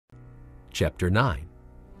Chapter 9.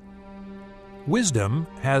 Wisdom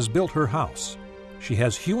has built her house. She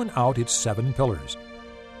has hewn out its 7 pillars.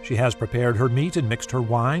 She has prepared her meat and mixed her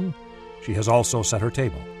wine. She has also set her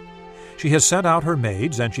table. She has sent out her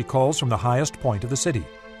maids, and she calls from the highest point of the city.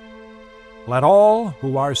 "Let all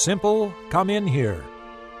who are simple come in here,"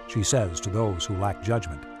 she says to those who lack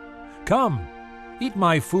judgment. "Come, eat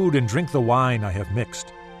my food and drink the wine I have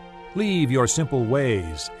mixed. Leave your simple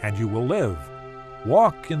ways, and you will live.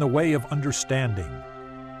 Walk in the way of understanding.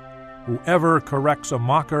 Whoever corrects a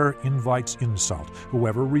mocker invites insult.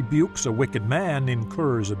 Whoever rebukes a wicked man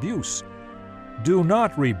incurs abuse. Do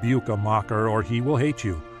not rebuke a mocker, or he will hate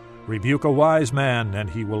you. Rebuke a wise man, and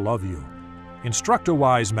he will love you. Instruct a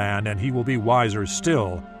wise man, and he will be wiser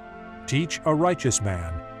still. Teach a righteous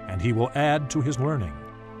man, and he will add to his learning.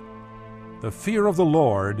 The fear of the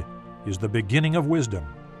Lord is the beginning of wisdom,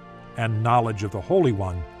 and knowledge of the Holy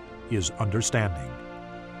One is understanding.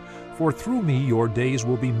 For through me your days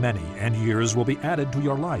will be many, and years will be added to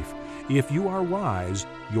your life. If you are wise,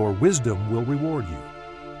 your wisdom will reward you.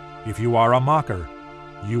 If you are a mocker,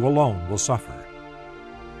 you alone will suffer.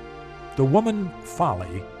 The woman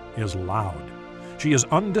folly is loud. She is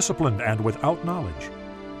undisciplined and without knowledge.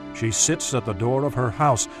 She sits at the door of her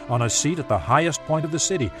house on a seat at the highest point of the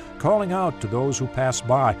city, calling out to those who pass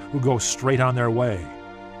by, who go straight on their way.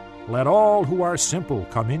 "Let all who are simple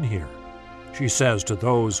come in here," she says to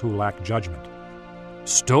those who lack judgment.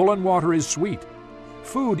 "Stolen water is sweet.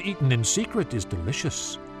 Food eaten in secret is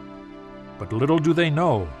delicious." But little do they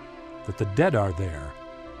know that the dead are there,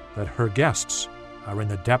 that her guests are in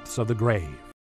the depths of the grave.